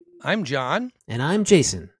I'm John. And I'm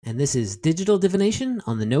Jason, and this is Digital Divination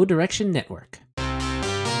on the No Direction Network.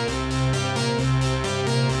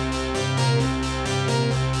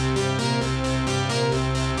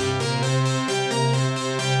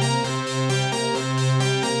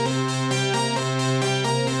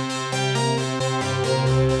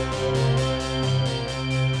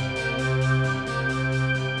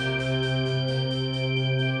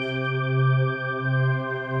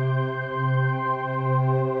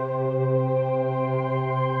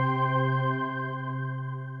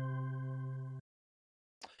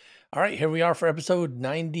 All right, here we are for episode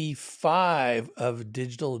 95 of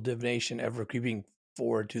Digital Divination, ever creeping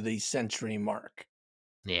forward to the century mark.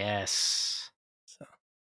 Yes.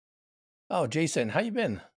 Oh, Jason, how you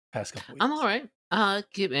been past couple weeks? I'm all right.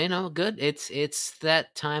 Good. It's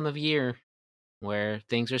that time of year where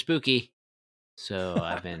things are spooky. So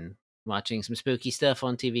I've been watching some spooky stuff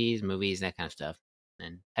on TVs, movies, that kind of stuff,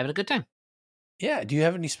 and having a good time. Yeah. Do you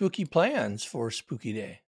have any spooky plans for Spooky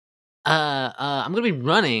Day? I'm gonna be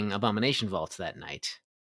running Abomination Vaults that night.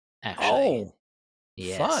 Actually. Oh,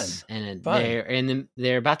 yes. fun. And Fun.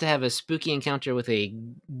 they're about to have a spooky encounter with a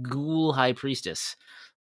ghoul high priestess.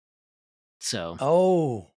 So.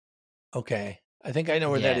 Oh, okay. I think I know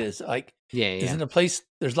where that is. Like, is it a place?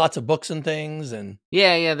 There's lots of books and things, and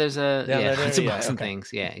yeah. There's lots of books and okay. things.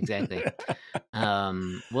 Yeah, exactly.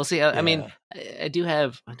 We'll see. I mean, I do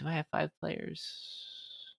have. Do I have 5 players?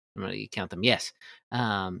 I'm gonna count them. Yes.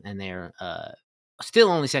 And they're still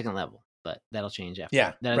only second level, but that'll change after.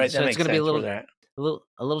 Yeah, right. So that it's gonna be a sense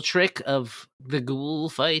little trick of the ghoul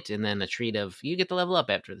fight, and then a treat of you get to level up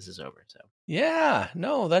after this is over. So yeah,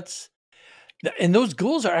 no, and those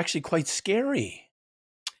ghouls are actually quite scary.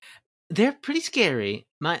 They're pretty scary.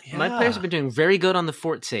 My players have been doing very good on the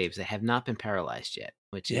fort saves. They have not been paralyzed yet,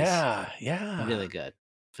 which is really good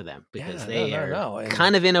for them because they are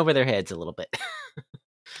kind of in over their heads a little bit.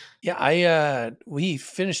 Yeah, we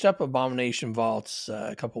finished up Abomination Vaults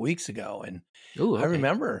a couple weeks ago, and I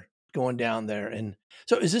remember going down there. And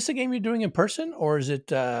so, is this a game you're doing in person, or is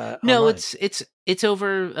it? No, online? it's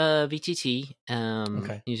over VTT.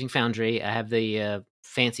 Using Foundry. I have the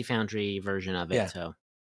fancy Foundry version of it, so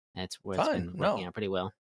that's where it's been working out pretty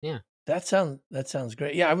well. Yeah, that sounds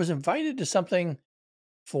great. Yeah, I was invited to something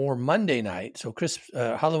for Monday night, so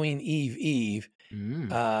Halloween Eve.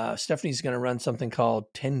 Stephanie's going to run something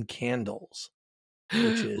called 10 Candles,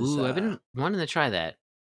 which is I've been wanting to try that.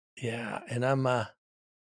 Yeah, and I'm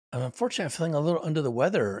unfortunately feeling a little under the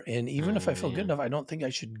weather, and even if I feel good enough, I don't think I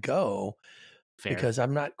should go because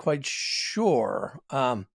I'm not quite sure.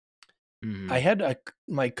 I had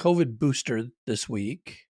my COVID booster this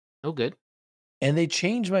week. Oh, good. And they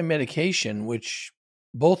changed my medication,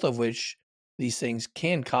 both of which these things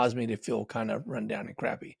can cause me to feel kind of run down and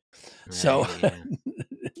crappy. Right, so,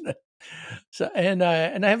 and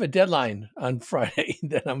I have a deadline on Friday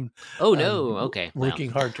that I'm working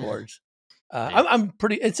hard towards. I'm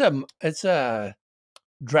pretty. It's a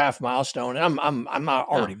draft milestone, and I'm not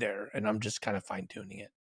already there, and I'm just kind of fine tuning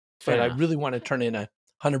it. But I really want to turn in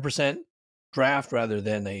 100% draft rather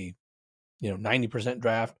than a 90%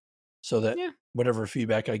 draft, so that whatever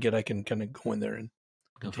feedback I get, I can kind of go in there and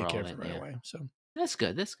take care of it right away. So that's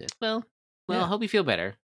good. Well, I hope you feel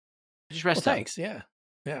better. Just rest up. Thanks. Yeah,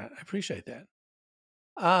 I appreciate that.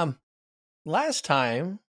 Last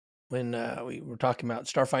time when we were talking about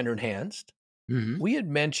Starfinder Enhanced, we had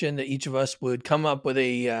mentioned that each of us would come up with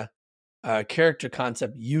a character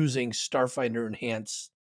concept using Starfinder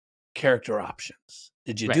Enhanced character options.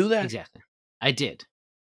 Did you do that? Exactly. I did.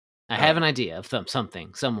 I have an idea of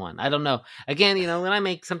someone. I don't know. Again, when I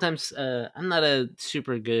make sometimes I'm not a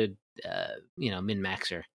super good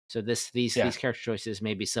min-maxer. So these character choices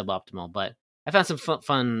may be suboptimal, but I found some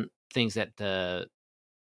fun things that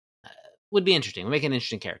would be interesting. We'll make an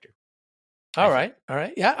interesting character. All right.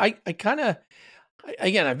 Yeah, I kind of,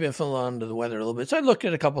 again, I've been feeling under the weather a little bit. So I looked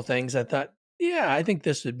at a couple things. I thought, I think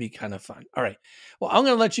this would be kind of fun. All right. Well, I'm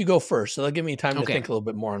going to let you go first. So that'll give me time to think a little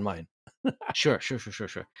bit more on mine. Sure. So it's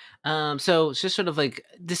just sort of like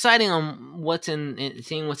deciding on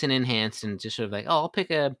seeing what's in enhanced, and just sort of like, I'll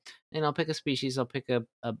pick a species, I'll pick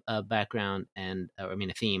a background, and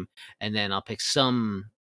a theme, and then I'll pick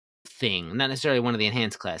some thing, not necessarily one of the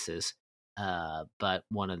enhanced classes, but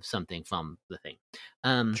something from the thing.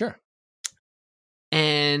 Sure.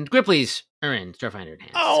 And Grippleys are in Starfinder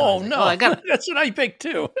Enhanced. Oh, so no. That's what I picked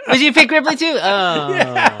too. Did you pick Gripply too? Oh.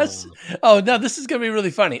 Yes. Oh, no, this is going to be really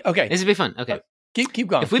funny. Okay. This will be fun. Okay. Keep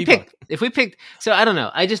going. If we picked, so I don't know.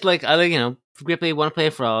 I like Gripply, want to play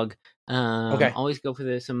a frog. Always go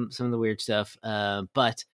for some of the weird stuff.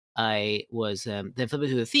 But I was then flipping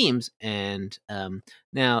through the themes, and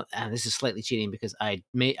now this is slightly cheating because I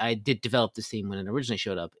did develop this theme when it originally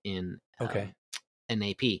showed up in an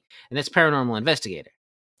AP, and that's Paranormal Investigator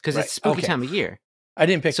because it's spooky time of year. I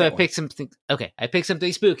didn't pick. So I picked something. Okay, I picked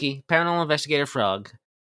something spooky, Paranormal Investigator Frog,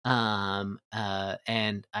 and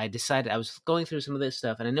I decided I was going through some of this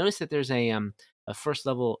stuff, and I noticed that there's a new first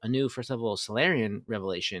level Solarian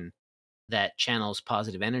revelation that channels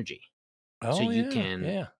positive energy. So you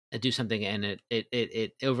can do something, and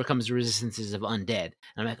it overcomes the resistances of undead.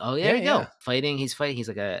 And I'm like, oh yeah, there you go, fighting. He's fighting. He's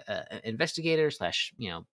like a investigator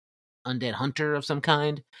 / undead hunter of some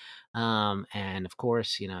kind. And of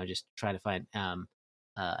course, I just try to find.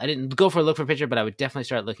 I didn't go for a look for a picture, but I would definitely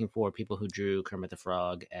start looking for people who drew Kermit the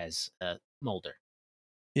Frog as Mulder.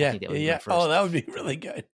 Yeah, Oh, that would be really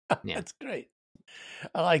good. That's great.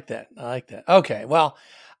 I like that. Okay, well,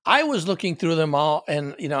 I was looking through them all,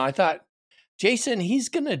 and I thought, Jason, he's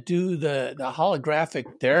gonna do the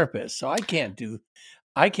holographic therapist, so I can't do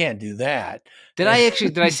that. Did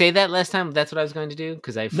I say that last time? That's what I was going to do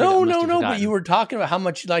because no. But you were talking about how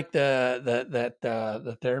much you like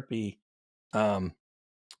the therapy. The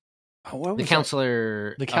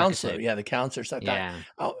counselor. The counselor, the counselor. So I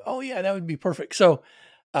thought, yeah, that would be perfect. So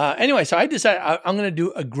anyway, so I decided I'm going to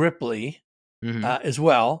do a Gripply as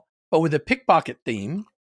well, but with a pickpocket theme.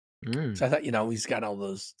 So I thought, he's got all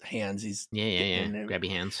those hands. He's grabby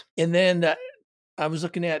hands. And then I was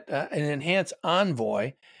looking at an enhanced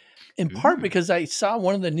Envoy, in part because I saw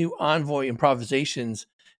one of the new Envoy improvisations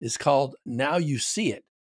is called Now You See It.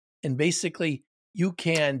 And basically you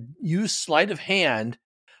can use sleight of hand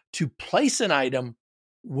to place an item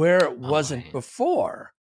where it wasn't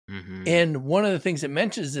before. And one of the things it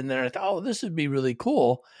mentions in there, I thought, this would be really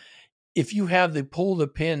cool. If you have the pull the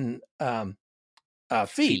pin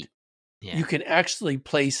feet, you can actually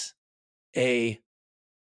place a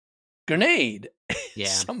grenade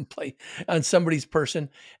someplace on somebody's person,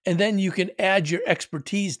 and then you can add your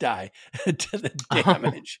expertise die to the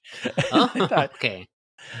damage. Okay.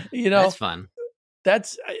 That's fun.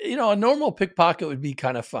 That's a normal pickpocket would be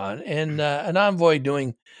kind of fun, and an Envoy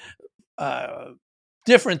doing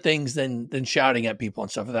different things than shouting at people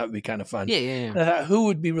and stuff. That would be kind of fun. Yeah. And I thought, who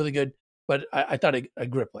would be really good? But I thought a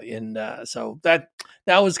Gripply, and so that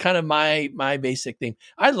was kind of my basic theme.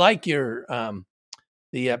 I like your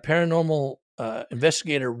the paranormal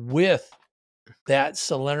investigator with that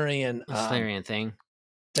Solarian thing.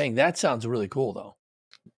 That sounds really cool, though.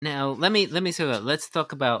 Now let me say that. Let's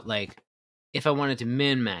talk about if I wanted to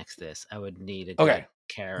min max this, I would need a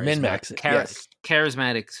min max it.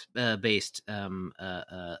 Charismatic based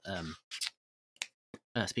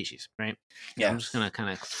species, right? Yeah. I'm just gonna kind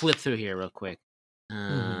of flip through here real quick.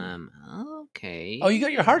 Okay. Oh, you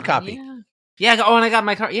got your hard copy. Yeah. And I got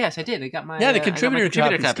my card. Yes, I did. I got my the contributor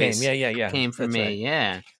copies came. Yeah. Came from me. Right.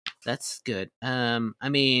 Yeah, that's good. I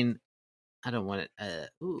mean, I don't want it.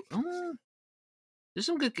 There's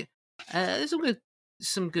some good.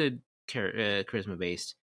 Some good charisma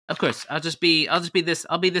based. Of course, I'll be this.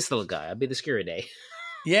 I'll be this little guy. I'll be the Skiriday.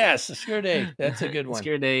 Yes, the Skiriday. That's a good one.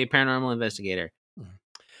 Skiriday, paranormal investigator.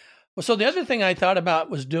 Well, so the other thing I thought about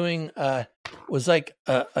was doing was like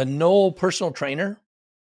a Knoll personal trainer.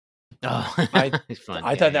 Oh, it's fun.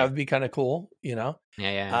 I thought that would be kind of cool,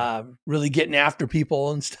 Yeah. Really getting after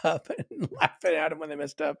people and stuff and laughing at them when they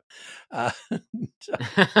messed up. Yeah.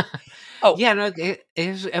 No,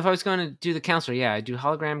 if I was going to do the counselor, I do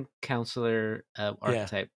hologram counselor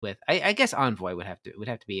archetype with. I guess Envoy would have to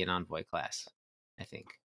be an Envoy class. I think.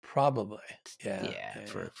 Probably,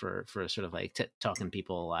 for sort of talking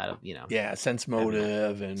people out of sense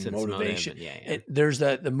motive and motivation. There's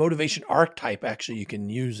the motivation archetype actually you can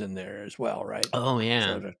use in there as well, right? Oh yeah,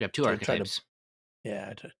 so you have two archetypes.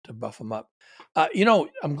 To buff them up.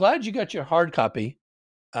 I'm glad you got your hard copy,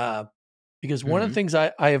 because one of the things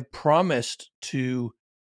I have promised to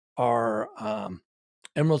our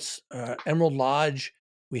Emerald Lodge,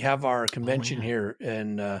 we have our convention here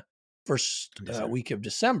in. First week of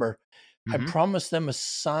December, I promised them a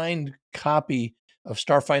signed copy of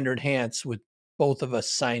Starfinder Enhanced with both of us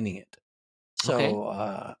signing it.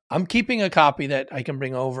 So I'm keeping a copy that I can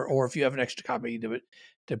bring over, or if you have an extra copy, do it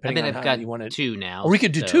depending on how you want it. 2 now, or we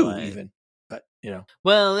could do 2 even. But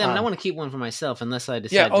well, I want to keep one for myself unless I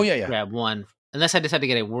decide to grab one. Unless I decide to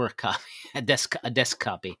get a work copy, a desk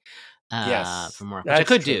copy. From work, which I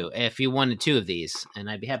could do if you wanted 2 of these, and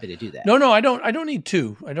I'd be happy to do that. No, I don't need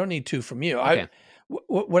 2. I don't need 2 from you. Okay.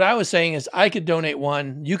 What I was saying is I could donate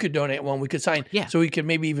 1, you could donate 1, we could sign, so we could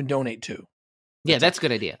maybe even donate 2. That's a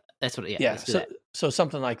good idea. That's what. So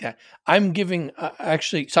something like that. I'm giving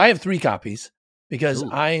actually. So I have 3 copies because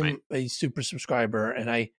I'm a super subscriber,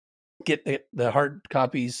 and I get the hard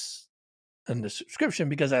copies and the subscription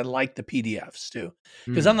because I like the PDFs too.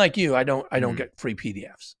 Because unlike you, I don't get free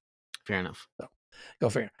PDFs. Fair enough. So go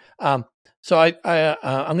figure. So I'm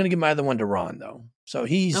going to give my other one to Ron though. So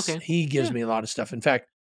he gives me a lot of stuff. In fact,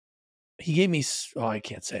 he gave me, I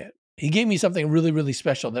can't say it. He gave me something really, really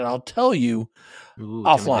special that I'll tell you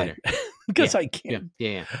offline because I can't.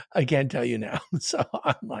 Yeah. I can't tell you now. So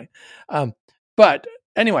online. But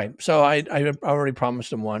anyway, so I already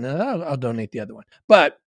promised him one, and I'll donate the other one.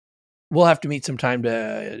 But we'll have to meet some time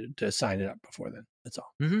to sign it up before then. That's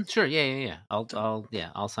all. Mm-hmm. Sure. Yeah.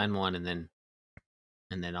 I'll sign one, and then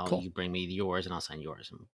you bring me yours, and I'll sign yours,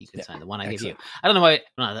 and you can sign the one I gave you. I don't know why.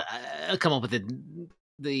 I'll come up with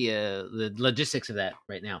the logistics of that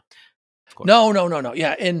right now. Of course. No.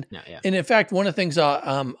 Yeah, and in fact, one of the things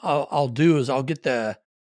I'll do is I'll get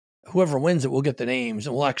whoever wins it, we'll get the names,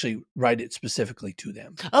 and we'll actually write it specifically to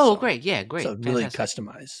them. Oh, great! Yeah, great. So really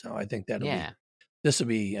customized. So I think this will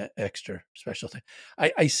be an extra special thing.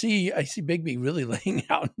 I see Bigby really laying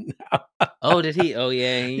out now. Oh, did he? Oh,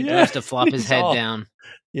 yeah. He loves to flop his head down.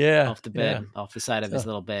 Yeah, off the bed, off the side of his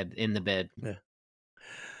little bed, in the bed. Yeah.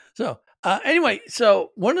 So anyway,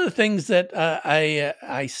 so one of the things that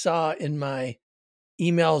I saw in my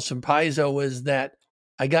emails from Paizo was that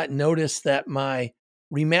I got notice that my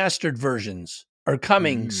remastered versions are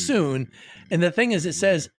coming soon, and the thing is, it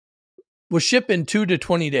says will ship in 2 to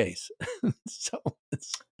 20 days. So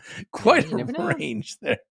it's quite a range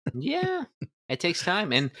there. Yeah, it takes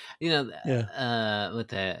time, and with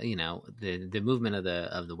the the movement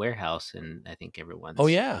of the warehouse, and I think everyone's. Oh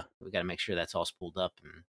yeah, we got to make sure that's all spooled up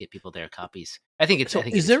and get people their copies. I think it's. So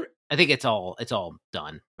I think it's all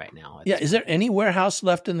done right now. Yeah, is there any warehouse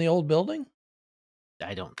left in the old building?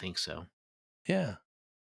 I don't think so. Yeah,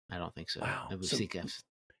 I don't think so. Wow.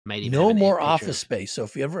 No more office space. So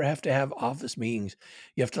if you ever have to have office meetings,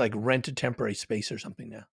 you have to like rent a temporary space or something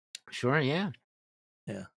now. Sure. Yeah.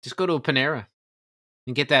 Yeah. Just go to a Panera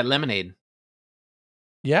and get that lemonade.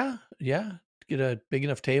 Yeah. Get a big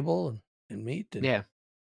enough table and meet. Yeah.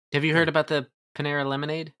 Have you heard about the Panera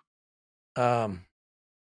lemonade? Now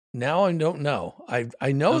I don't know. I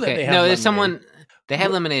know that they have. No, there's someone. They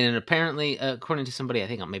have lemonade, and apparently, according to somebody, I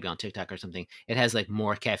think maybe on TikTok or something, it has like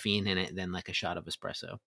more caffeine in it than like a shot of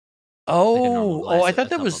espresso. I thought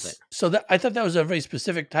that was I thought that was a very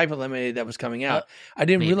specific type of lemonade that was coming out. I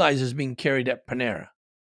didn't realize it was being carried at Panera.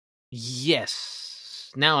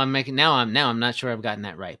 Yes. Now I'm not sure I've gotten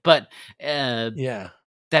that right, but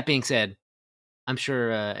That being said, I'm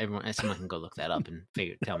sure someone can go look that up and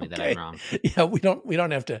tell me that I'm wrong. Yeah, we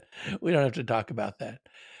don't have to talk about that.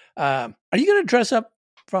 Are you going to dress up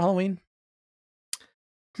for Halloween?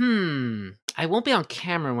 I won't be on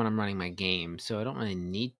camera when I'm running my game, so I don't really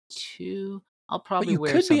need to. I'll probably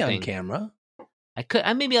wear something. But you could be on camera. I could.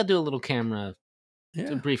 Maybe I'll do a little camera,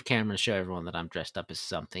 a brief camera, show everyone that I'm dressed up as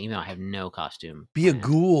something, even though I have no costume. Be a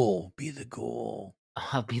ghoul. Be the ghoul.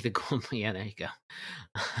 I'll be the ghoul. Yeah, there you go.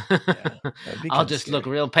 I'll just look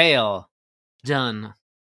real pale. Done.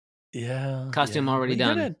 Yeah. Costume already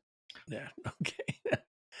done. Yeah. Okay.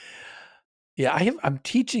 Yeah, I'm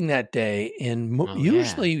teaching that day, and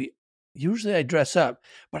usually I dress up,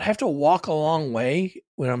 but I have to walk a long way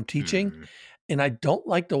when I'm teaching, and I don't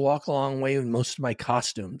like to walk a long way with most of my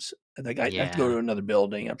costumes. Like I have to go to another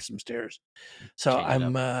building, up some stairs. So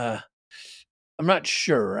I'm not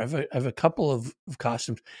sure. I have a couple of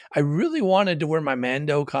costumes. I really wanted to wear my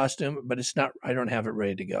Mando costume, but it's not. I don't have it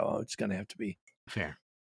ready to go. It's going to have to be fair.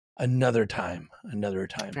 Another time.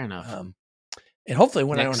 Fair enough. And hopefully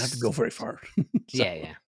when I don't have to go very far.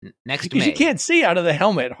 Yeah. Next because you can't see out of the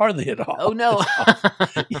helmet hardly at all. Oh no.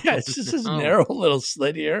 It's just this narrow little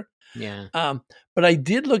slit here. Yeah. But I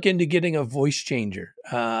did look into getting a voice changer.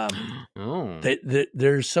 There's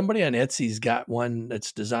somebody on Etsy's got one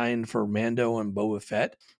that's designed for Mando and Boba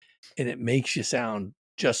Fett, and it makes you sound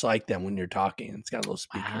just like them when you're talking. It's got a little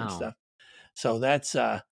speaker and stuff. So that's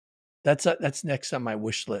next on my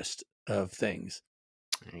wish list of things.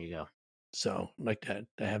 There you go. So I'd like to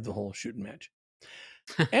have the whole shooting match.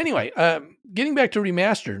 Anyway, getting back to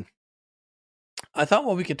Remastered, I thought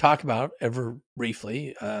what we could talk about ever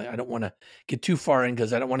briefly. I don't want to get too far in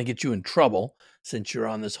because I don't want to get you in trouble since you're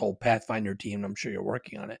on this whole Pathfinder team. And I'm sure you're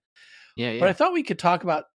working on it. Yeah. But I thought we could talk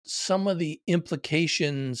about some of the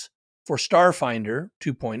implications for Starfinder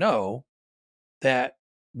 2.0 that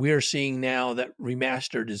we're seeing now that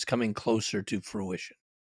Remastered is coming closer to fruition.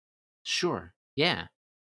 Sure. Yeah.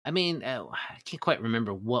 I mean, I can't quite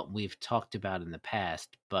remember what we've talked about in the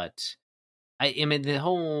past, but I mean, the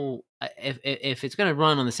whole if it's going to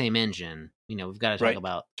run on the same engine, we've got to talk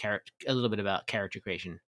about a little bit about character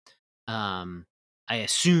creation. I I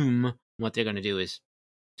assume what they're going to do is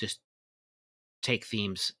just take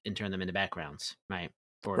themes and turn them into backgrounds, right?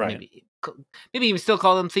 Or maybe even still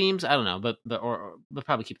call them themes. I don't know, but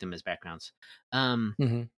probably keep them as backgrounds.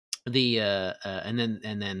 Mm-hmm. And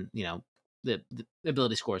then the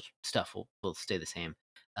ability scores stuff will stay the same.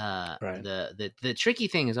 The tricky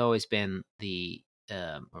thing has always been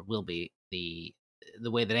or will be the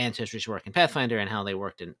way that ancestries work in Pathfinder and how they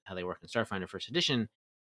work in Starfinder First Edition.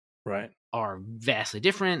 Right. Are vastly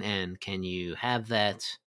different, and can you have that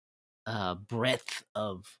breadth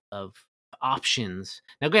of options?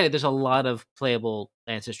 Now, granted, there's a lot of playable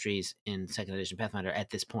ancestries in Second Edition Pathfinder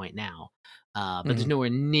at this point now, but there's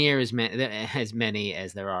nowhere near as many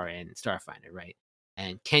as there are in Starfinder, right?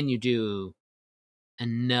 And can you do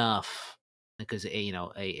enough? Because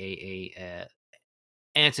a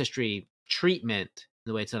ancestry treatment,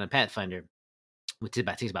 the way it's done in Pathfinder, which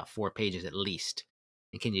takes about 4 pages at least,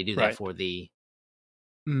 and can you do that for the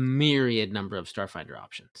myriad number of Starfinder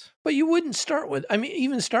options? But you wouldn't start with, I mean,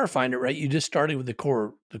 even Starfinder, right? You just started with the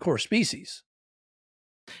core species.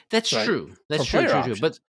 That's true. That's true.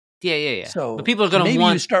 But yeah. So but people are going to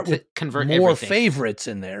want you start to with convert more everything. favorites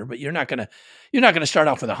in there, but you're not gonna start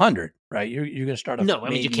off with 100, right? You're gonna start off. No, I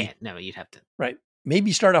mean you can't. No, you'd have to. Right.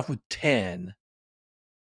 Maybe start off with 10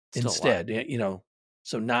 Still instead.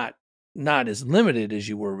 So not as limited as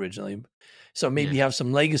you were originally. So maybe you have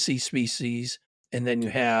some legacy species, and then you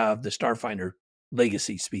have the Starfinder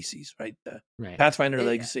legacy species, right? The Pathfinder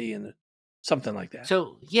legacy and something like that.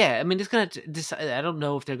 So yeah, I mean, it's gonna decide. I don't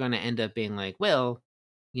know if they're gonna end up being like, well,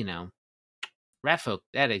 Ratfolk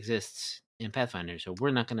that exists in Pathfinder, so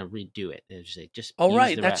we're not gonna redo it. It's just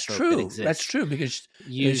use the that's Ratfolk true. that exists. That's true, because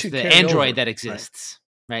use the android that exists,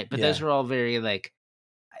 right? But those are all very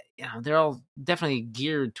they're all definitely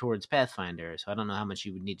geared towards Pathfinder, so I don't know how much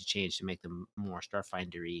you would need to change to make them more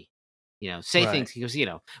Starfinder-y. Say things, because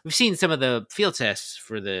we've seen some of the field tests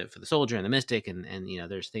for the soldier and the mystic, and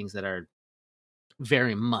there's things that are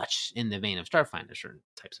very much in the vein of Starfinder, certain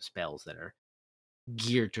types of spells that are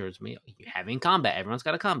geared towards having combat. Everyone's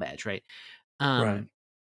got a combat badge, right? And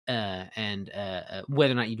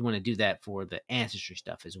whether or not you'd want to do that for the ancestry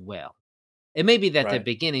stuff as well. It may be that at the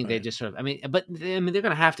beginning they just sort of, but they're going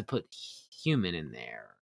to have to put human in there,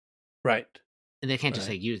 right? And they can't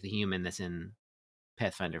just use the human that's in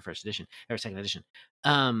Pathfinder First Edition or Second Edition.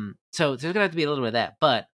 So there's going to have to be a little bit of that,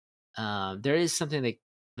 but there is something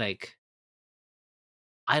like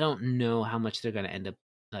I don't know how much they're going to end up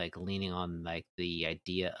leaning on the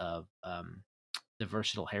idea of the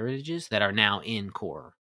versatile heritages that are now in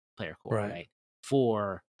player core, right?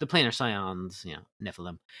 For the planar scions,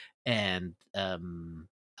 Nephilim, and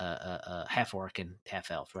half orc and half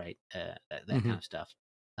elf, right? That kind of stuff.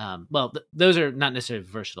 Well, those are not necessarily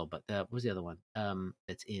versatile, but what was the other one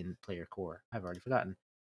that's in player core? I've already forgotten.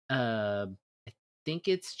 I think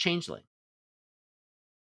it's changeling.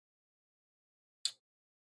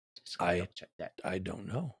 I don't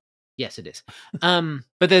know. Yes, it is.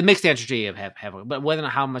 But the mixed ancestry of have, but whether or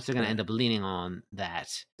not how much they're going to end up leaning on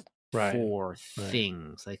that for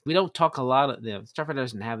things we don't talk a lot of Starfighter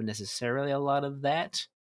doesn't have necessarily a lot of that.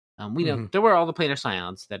 We know there were all the planar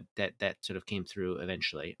scions that sort of came through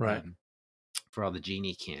eventually, for all the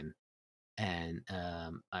genie kin, and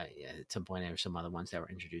at some point there were some other ones that were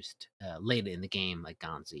introduced later in the game, like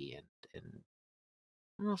Gonzi and I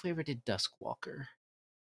don't know if we ever did Duskwalker.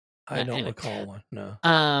 I don't recall one. No.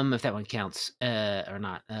 If that one counts or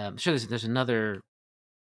not. I'm sure there's another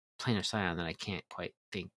planar scion that I can't quite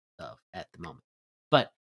think of at the moment.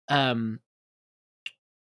 But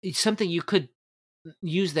it's something you could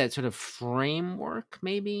use that sort of framework,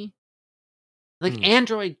 maybe.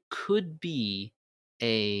 Android could be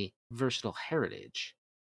a versatile heritage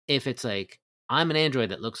if it's I'm an android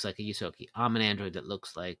that looks like a Yusoki. I'm an android that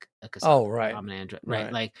looks like a Kasaki. Oh, right. I'm an android,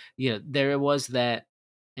 right? There was that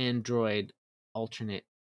android alternate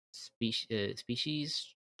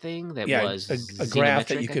species thing that was a graph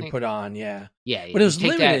that you could put on, yeah. But it was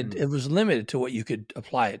limited. It was limited to what you could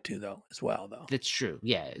apply it to, though, as well, though. That's true,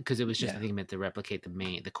 yeah, because it was just meant to replicate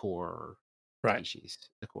the core species,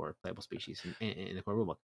 the core playable species in the core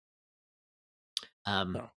rulebook.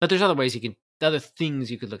 But there's other things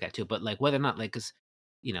you could look at too. But whether or not because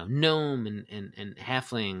gnome and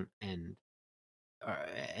halfling and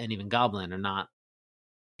even goblin are not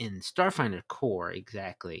in Starfinder core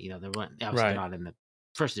exactly. They weren't obviously they're not in the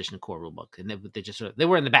first edition core rulebook, and they just they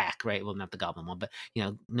were in the back, right? Well, not the goblin one, but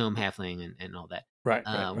gnome, halfling, and all that.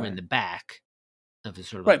 Were in the back. of a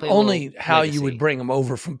sort of right. like Only how legacy. you would bring them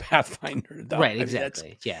over from Pathfinder, though. Right,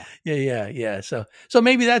 exactly. Yeah. So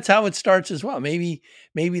maybe that's how it starts as well. Maybe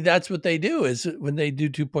that's what they do is when they do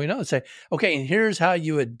 2.0, say, okay, and here's how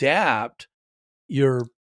you adapt your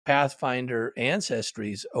Pathfinder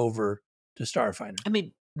ancestries over to Starfinder. I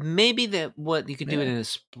mean, maybe that what you could do it in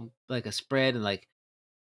a spread, and like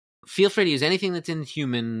feel free to use anything that's in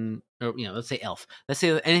human, or let's say elf. Let's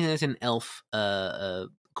say anything that's in elf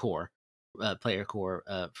core, player core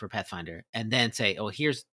for Pathfinder, and then say, oh,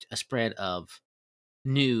 here's a spread of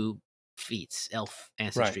new feats, elf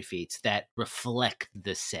ancestry feats that reflect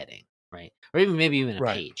the setting, right? Or maybe even a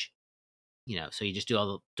page. So you just do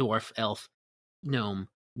all the dwarf, elf, gnome,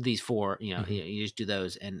 these four, you just do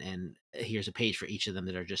those, and here's a page for each of them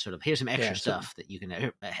that are just sort of, here's some extra stuff that you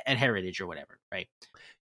can at heritage or whatever, right?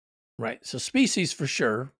 Right. So species for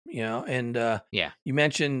sure, and you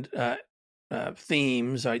mentioned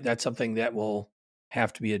themes. That's something that will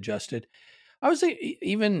have to be adjusted. I would say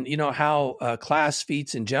even, how class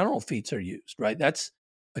feats and general feats are used, right? That's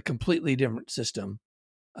a completely different system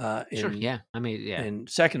in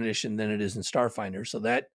second edition than it is in Starfinder. So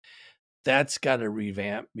that's got to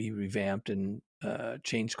be revamped and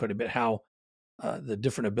changed quite a bit. How the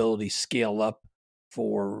different abilities scale up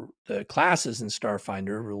for the classes in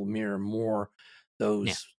Starfinder will mirror more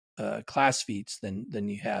those class feats than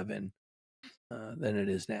you have in than it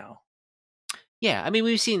is now. Yeah, I mean,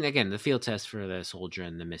 we've seen again the field test for the soldier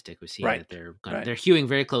and the mystic. We've seen that they're hewing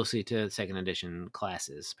very closely to second edition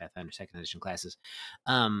classes, Pathfinder second edition classes.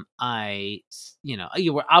 You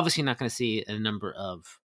were obviously not going to see a number of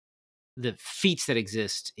the feats that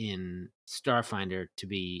exist in Starfinder to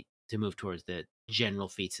move towards the general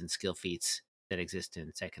feats and skill feats that exist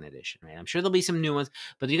in second edition, right? I'm sure there'll be some new ones,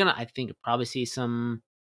 but I think probably see some,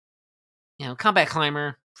 combat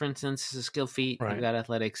climber, for instance, is a skill feat. You've got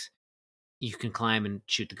athletics. You can climb and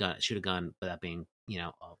shoot a gun without being,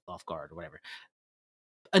 off guard or whatever.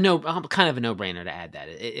 Kind of a no-brainer to add that.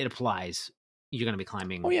 It applies. You're going to be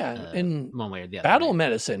climbing. And one way or the other. Battle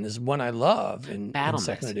medicine is one I love in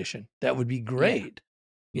second edition. That would be great,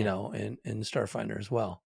 in Starfinder as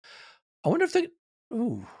well. I wonder if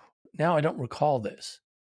now I don't recall this.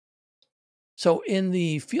 So in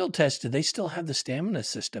the field test, did they still have the stamina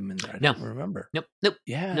system in there? I don't remember. Nope.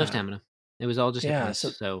 Yeah. No stamina. It was all just hit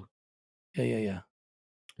points. So yeah.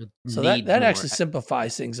 So that actually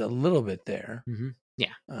simplifies things a little bit there. Mm-hmm.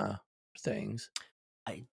 Yeah. Things.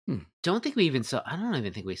 I don't think we even saw. I don't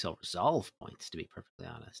even think we saw resolve points, to be perfectly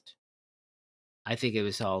honest. I think it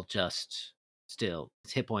was all just still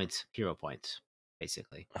hit points, hero points,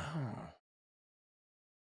 basically. Oh.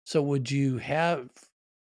 So would you have?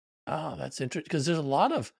 Oh, that's interesting because there's a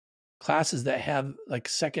lot of classes that have like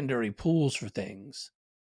secondary pools for things,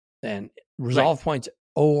 and resolve points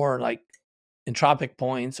or like entropic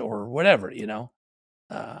points or whatever, thinking like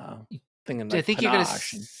I think panache you're gonna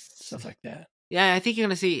and stuff like that. Yeah, I think you're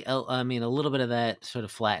gonna see. A little bit of that sort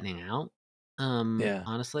of flattening out.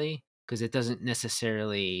 Honestly, because it doesn't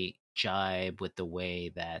necessarily jibe with the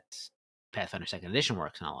way that Pathfinder Second Edition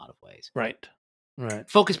works in a lot of ways. Right.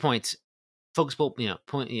 Focus points, are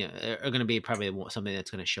going to be probably something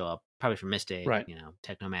that's going to show up probably for Mystic,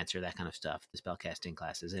 Technomancer, that kind of stuff, the spellcasting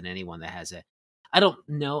classes, and anyone that has it. I don't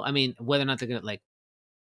know. I mean, whether or not they're going to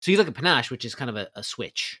so you look at Panache, which is kind of a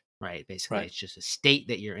switch, right? Basically, it's just a state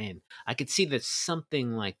that you're in. I could see that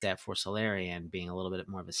something like that for Solarian being a little bit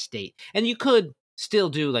more of a state. And you could still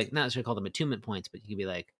do, not necessarily call them attunement points, but you could be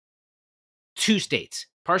like 2 states,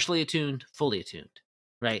 partially attuned, fully attuned,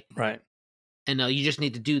 right? Right. And you just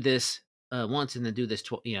need to do this once and then do this,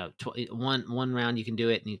 one round you can do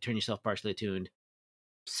it and you turn yourself partially attuned.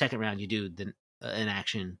 Second round you do an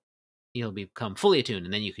action, you'll become fully attuned,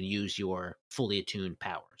 and then you can use your fully attuned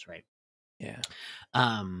powers, right? Yeah.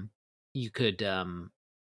 You could and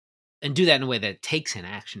do that in a way that takes an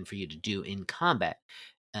action for you to do in combat,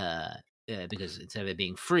 because instead of it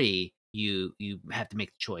being free, you have to make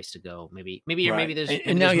the choice to go. Maybe there's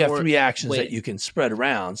and now you have 3 actions that you can spread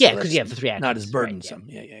around. So because you have the 3 actions, not as burdensome.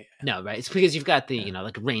 Right, yeah. No, right. It's because you've got the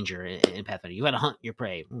like a ranger in Pathfinder. You got to hunt your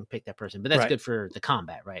prey, pick that person, but that's good for the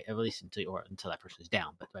combat, right? At least until that person is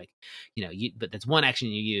down. But but that's one action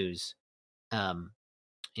you use. Barbarian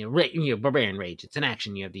Rage. It's an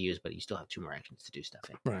action you have to use, but you still have 2 more actions to do stuff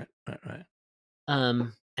in. Right.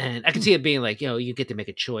 And I can see it being like, you get to make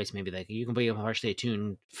a choice. Maybe like you can be a partially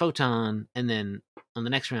attuned photon, and then on the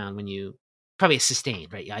next round, when you probably a sustain,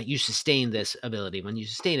 right? You sustain this ability. When you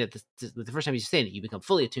sustain it, the first time you sustain it, you become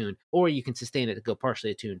fully attuned, or you can sustain it to go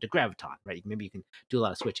partially attuned to graviton, right? Maybe you can do a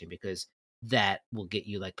lot of switching because that will get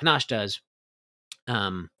you like Panache does.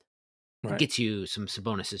 gets you some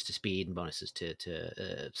bonuses to speed and bonuses to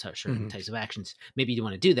certain types of actions. Maybe you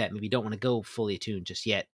want to do that. Maybe you don't want to go fully attuned just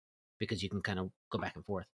yet because you can kind of go back and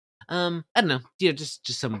forth. I don't know. Just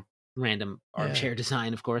some random armchair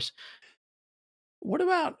design, of course. What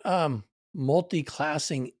about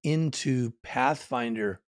multi-classing into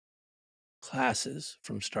Pathfinder classes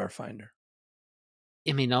from Starfinder?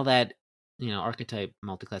 I mean, all that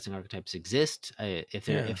multi-classing archetypes exist. If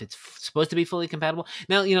it's supposed to be fully compatible.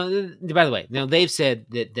 Now, by the way, they've said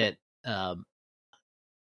that I'm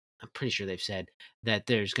pretty sure they've said that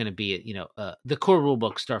there's going to be the core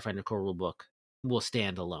rulebook, Starfinder core rulebook, will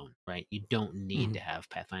stand alone, right? You don't need to have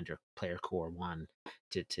Pathfinder Player Core 1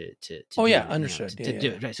 to understood. To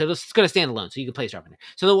do it, right? So it's going to stand alone, so you can play Starfinder.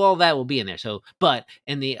 So all that will be in there. So, but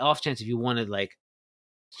in the off chance if you wanted like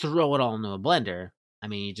throw it all into a blender, I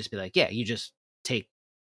mean, you just be like, you just take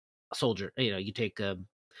a soldier, you take a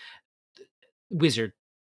wizard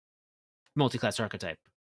multi-class archetype,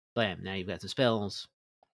 bam, now you've got some spells,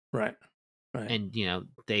 right? And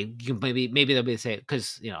maybe they'll be the same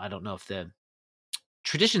because I don't know if the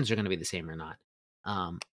traditions are going to be the same or not.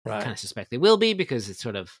 I kind of suspect they will be because it's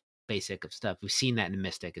sort of basic of stuff. We've seen that in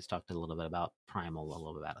Mystic. It's talked a little bit about Primal, a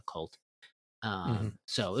little bit about Occult.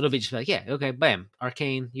 So it'll be just like, okay, bam,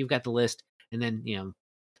 Arcane, you've got the list, and then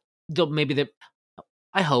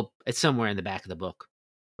I hope it's somewhere in the back of the book,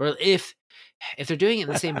 or if they're doing it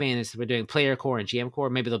in the same vein as we're doing Player Core and GM Core,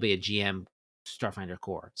 maybe there'll be a GM Starfinder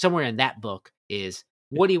Core somewhere in that book. Is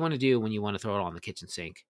what do you want to do when you want to throw it all in the kitchen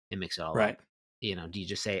sink and mix it all up? Do you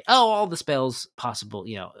just say, all the spells possible,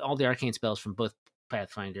 all the arcane spells from both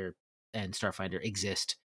Pathfinder and Starfinder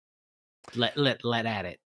exist. Let at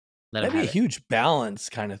it. That'd be a huge balance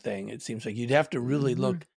kind of thing. It seems like you'd have to really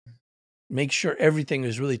make sure everything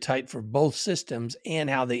is really tight for both systems and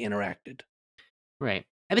how they interacted. Right.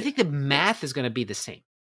 I think the math is going to be the same.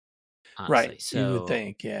 Honestly. Right. So, you would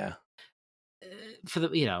think, yeah. For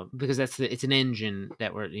the because it's an engine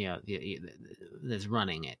that we're that's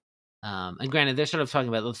running it. And granted, they're sort of talking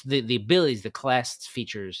about the abilities, the class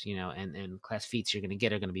features, and class feats you're going to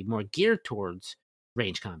get are going to be more geared towards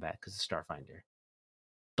range combat because of Starfinder.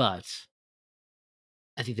 But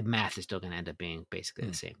I think the math is still going to end up being basically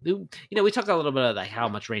the same. We talked a little bit about like how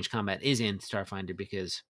much range combat is in Starfinder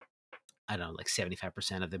because I don't know, like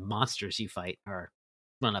 75% of the monsters you fight are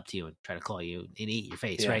run up to you and try to claw you and eat your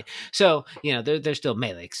face, right? So, there's still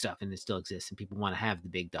melee stuff and it still exists, and people want to have the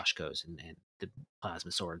big Dushkos and the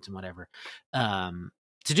plasma swords and whatever to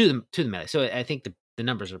do the melee. So I think the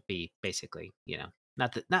numbers will be basically,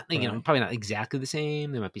 probably not exactly the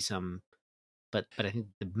same. There might be some, but I think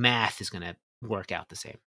the math is going to work out the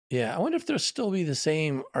same. Yeah, I wonder if there'll still be the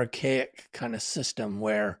same archaic kind of system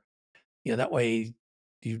where, that way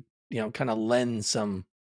you kind of lend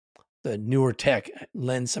the newer tech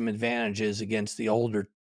lends some advantages against the older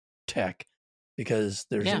tech because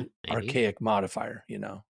there's an archaic modifier,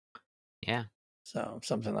 Yeah. So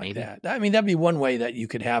something like that. I mean, that'd be one way that you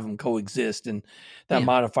could have them coexist, and that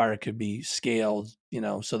modifier could be scaled,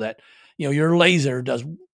 so that, your laser does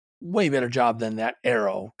way better job than that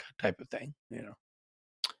arrow type of thing,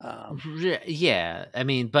 Yeah. I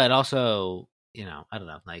mean, but also, I don't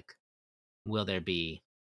know, like, will there be,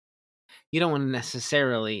 you don't want to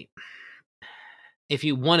necessarily, if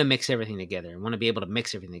you want to mix everything together, want to be able to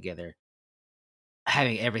mix everything together,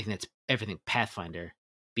 having everything Pathfinder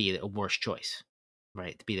be a worse choice,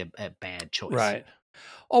 right? To be a bad choice. Right.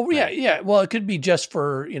 Oh, right. Yeah. Well, it could be just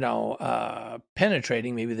for,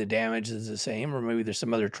 penetrating. Maybe the damage is the same, or maybe there's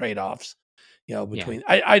some other trade-offs, between,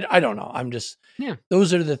 I don't know. I'm just,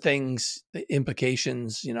 those are the things, the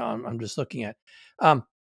implications, I'm just looking at.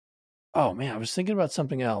 Oh man, I was thinking about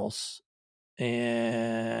something else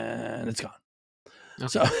and it's gone. Okay.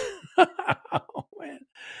 So, oh man,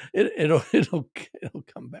 it'll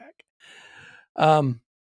come back. All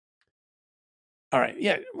right.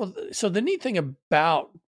 Yeah. Well, so the neat thing about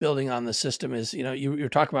building on the system is, you're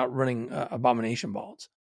talking about running abomination balls,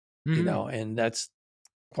 and that's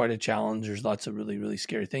quite a challenge. There's lots of really, really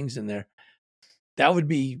scary things in there. That would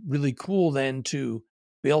be really cool then to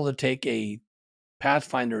be able to take a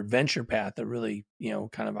Pathfinder adventure path, a really,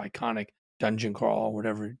 kind of iconic dungeon crawl,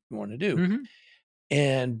 whatever you want to do,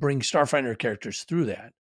 and bring Starfinder characters through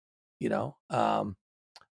that,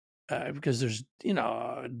 because there's,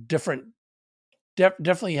 different,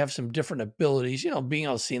 definitely have some different abilities, being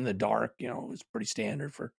able to see in the dark, is pretty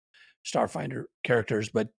standard for Starfinder characters,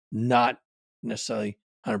 but not necessarily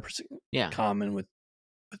 100% common with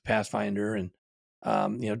Pathfinder, and,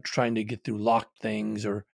 trying to get through locked things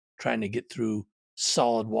or trying to get through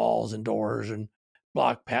solid walls and doors and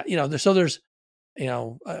block path, so there's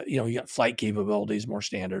you got flight capabilities more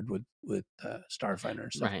standard with Starfighter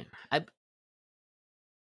and stuff. Right.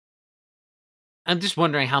 I'm just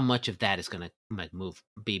wondering how much of that is going to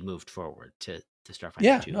be moved forward to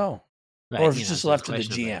Starfighter 2. No. Right. Or if it's just left to the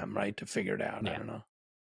GM, right, to figure it out. Yeah. I don't know.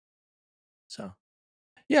 So,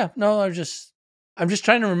 yeah, no, I'm just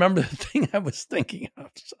trying to remember the thing I was thinking of.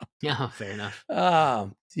 So. Yeah, fair enough.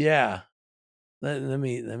 Yeah. Let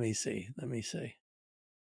me see.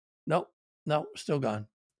 Nope. Still gone.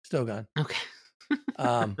 Okay.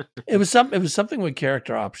 It was something with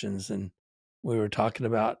character options, and we were talking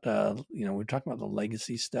about we were talking about the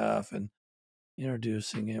legacy stuff and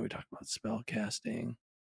introducing it. We talked about spell casting.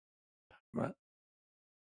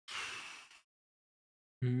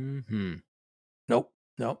 Mm-hmm. Nope.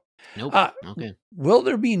 Okay. Will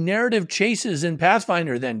there be narrative chases in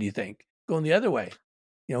Pathfinder then, do you think? Going the other way.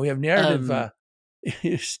 We have narrative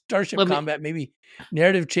starship combat, maybe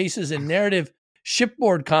narrative chases and narrative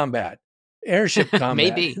shipboard combat, airship combat.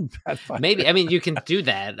 Maybe. I mean, you can do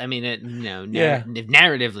that. I mean,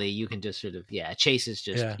 narratively, you can just sort of, chase is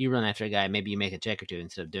just, you run after a guy, maybe you make a check or two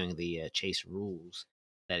instead of doing the chase rules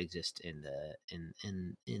that exist in the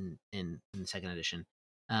second edition.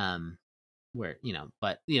 Where,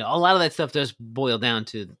 but, a lot of that stuff does boil down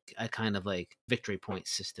to a kind of like victory point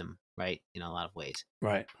system, right? In a lot of ways.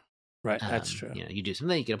 Right. That's true. You do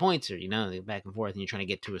something, you get points, or, back and forth, and you're trying to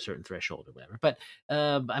get to a certain threshold or whatever. But,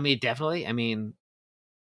 I mean, definitely,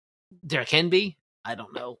 there can be, I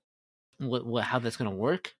don't know how that's going to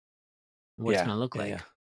work, what it's going to look like. Yeah.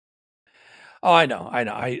 Oh, I know.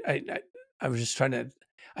 I was just trying to,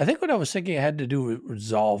 I think what I was thinking had to do with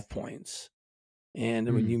resolve points.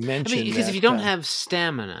 And when you mentioned, because if you don't have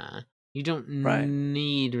stamina, you don't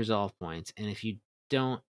need resolve points, and if you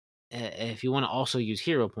don't, if you want to also use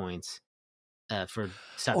hero points for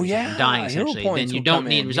stopping yourself from dying, essentially, then you don't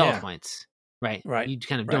need resolve points, right? You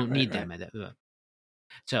kind of don't need them.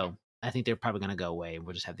 So I think they're probably going to go away, and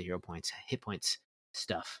we'll just have the hero points, hit points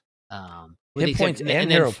stuff. Hit points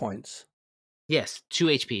and hero points. Yes, 2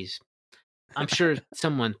 HPs. I'm sure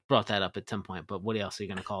someone brought that up at some point, but what else are you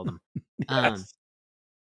going to call them? Yes.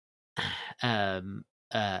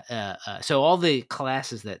 So all the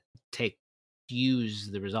classes that use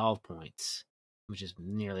the resolve points, which is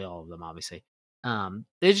nearly all of them, obviously, they're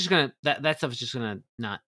just gonna that stuff is just gonna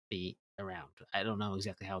not be around. I don't know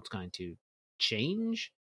exactly how it's going to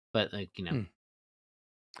change, but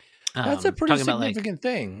that's a pretty significant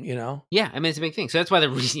thing, Yeah, I mean, it's a big thing. So that's why they're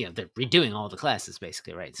redoing all the classes,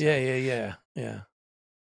 basically, right? So, yeah.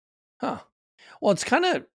 Huh. Well,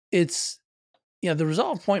 the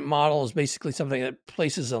resolve point model is basically something that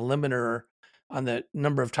places a limiter on the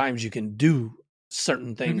number of times you can do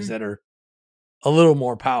certain things that are a little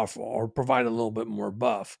more powerful or provide a little bit more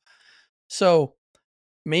buff. So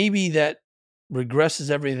maybe that regresses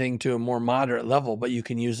everything to a more moderate level, but you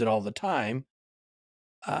can use it all the time.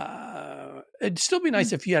 It'd still be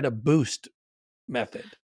nice if you had a boost method.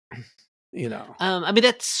 I mean,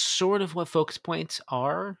 that's sort of what focus points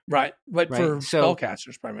are, right? But for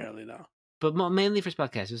spellcasters primarily, though. But mainly for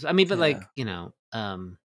spellcasters. I mean, but the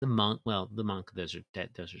monk. Well, the monk. Those are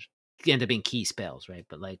end up being key spells, right?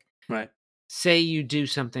 But say you do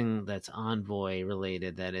something that's envoy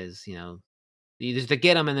related. That is, there's the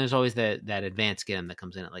get 'em, and there's always that advanced get 'em that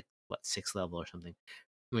comes in at 6th level or something,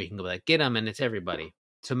 where you can go get 'em, and it's everybody.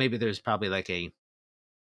 So maybe there's probably a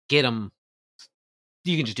get 'em.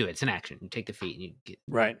 You can just do it. It's an action. You take the feat and you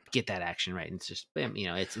get that action, right? And it's just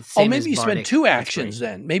it's the same. Maybe you spend 2 actions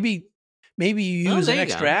then. Maybe you use an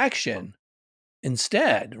extra action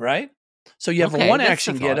instead, right? So you have a 1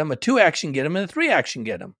 action get 'em, a 2 action get 'em, and a 3 action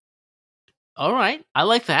get 'em. All right, I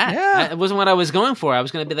like that. Yeah, it wasn't what I was going for. I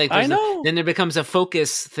was going to be I know. Then there becomes a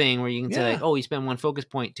focus thing where you can say you spend 1 focus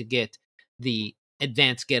point to get the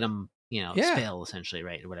advanced get 'em, spell essentially,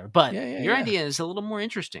 right, or whatever. But your idea is a little more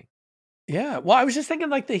interesting. Yeah. Well, I was just thinking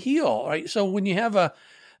the heal, right? So when you have a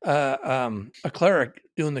cleric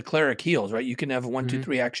doing the cleric heals, right? You can have a 1, 2,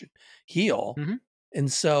 3 action heal.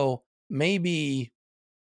 And so maybe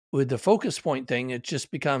with the focus point thing, it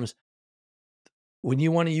just becomes when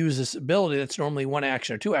you want to use this ability, that's normally 1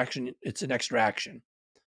 action or 2 action, it's an extra action.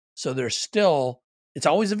 So it's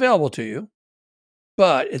always available to you,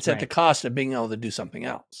 but it's at the cost of being able to do something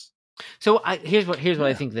else. So here's what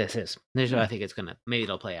I think this is. Here's what I think maybe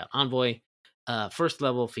it'll play out. Envoy, 1st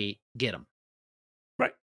level feat, get 'em.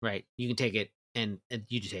 Right. You can take it and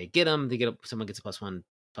you just say get 'em. They someone gets a +1/+1.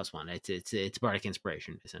 It's bardic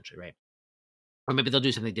inspiration essentially, right? Or maybe they'll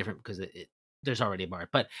do something different because there's already a bard.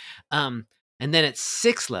 But and then at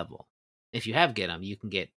 6th level, if you have get 'em, you can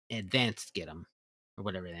get advanced get 'em or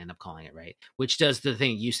whatever they end up calling it, right? Which does the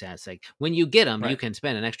thing you said. It's like when you get them, you can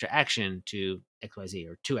spend an extra action to XYZ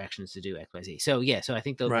or 2 actions to do XYZ. So so I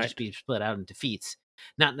think they'll just be split out into feats,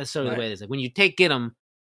 not necessarily the way it is. Like when you get them,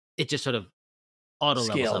 it just sort of auto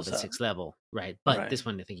levels up at 6th level, right? But this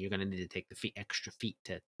one, I think you're going to need to take the extra feat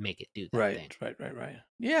to make it do that thing. Right.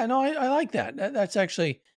 Yeah, no, I like that.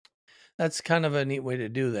 That's kind of a neat way to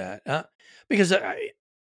do that, because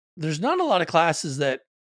there's not a lot of classes that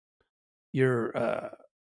your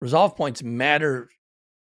resolve points matter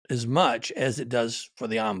as much as it does for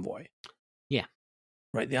the envoy. Yeah,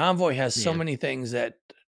 right. The envoy has so many things that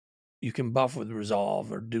you can buff with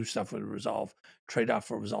resolve or do stuff with resolve, trade off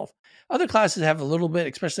for resolve. Other classes have a little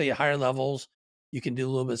bit, especially at higher levels. You can do a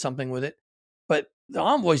little bit of something with it, but the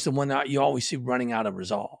envoy is the one that you always see running out of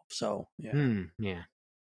resolve. So yeah.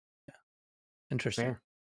 Interesting. Fair.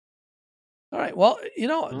 All right. Well,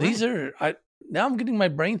 these are now I'm getting my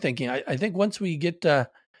brain thinking. I think once we get the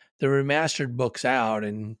remastered books out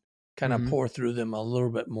and kind of pour through them a little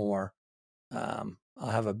bit more, I'll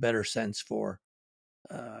have a better sense for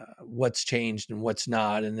what's changed and what's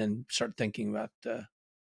not, and then start thinking about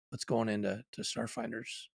what's going into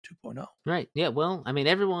Starfinders 2.0. Right. Yeah. Well, I mean,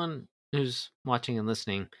 everyone who's watching and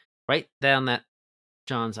listening, write down that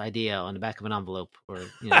John's idea on the back of an envelope or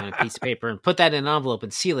in a piece of paper and put that in an envelope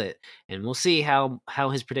and seal it, and we'll see how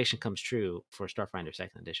his prediction comes true for Starfinder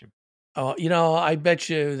 2nd edition. Oh, I bet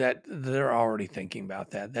you that they're already thinking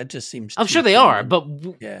about that. That just seems. I'm sure they are, but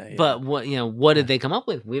but what did they come up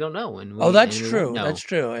with? We don't know. And that's true. That's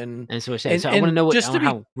true. And so we're saying. So I want to know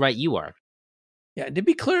how right you are. Yeah, to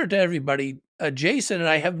be clear to everybody, Jason and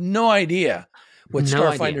I have no idea what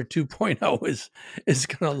Starfinder 2.0 is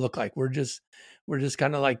going to look like. We're just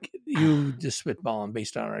kind of like you, just spitballing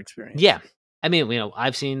based on our experience. Yeah, I mean,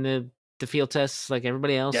 I've seen the field tests like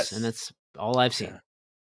everybody else, and that's all I've seen.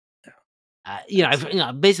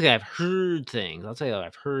 I've heard things. I'll tell you,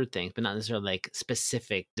 I've heard things, but not necessarily like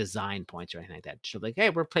specific design points or anything like that. Just like, hey,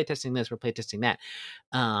 we're playtesting this, we're playtesting that,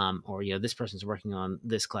 or this person's working on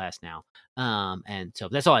this class now, and so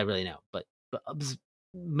that's all I really know. But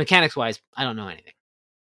mechanics wise, I don't know anything.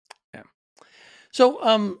 Yeah.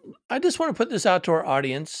 So I just want to put this out to our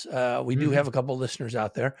audience. We do have a couple of listeners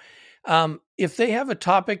out there. If they have a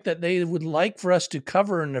topic that they would like for us to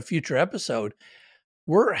cover in a future episode,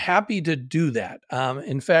 we're happy to do that.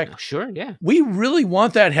 In fact, sure, yeah, we really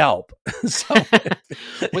want that help. So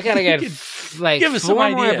we gotta get give us 4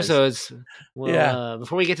 more episodes.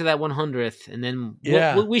 Before we get to that 100th, and then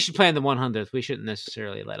we should plan the 100th. We shouldn't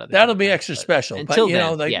necessarily let other. That'll be extra special. Until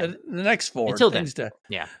but then, the next 4 until things then,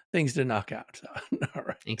 things to knock out. So, all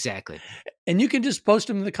right, exactly. And you can just post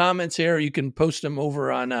them in the comments here. Or you can post them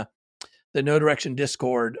over on the No Direction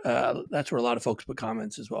Discord. That's where a lot of folks put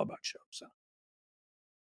comments as well about shows. So.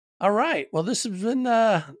 All right. Well, this has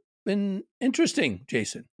been interesting,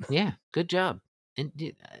 Jason. Yeah, good job. And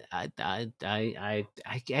I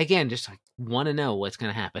again just want to know what's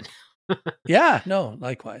going to happen. Yeah. No.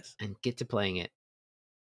 Likewise. And get to playing it.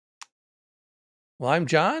 Well, I'm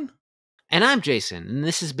John, and I'm Jason, and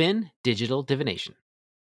this has been Digital Divination.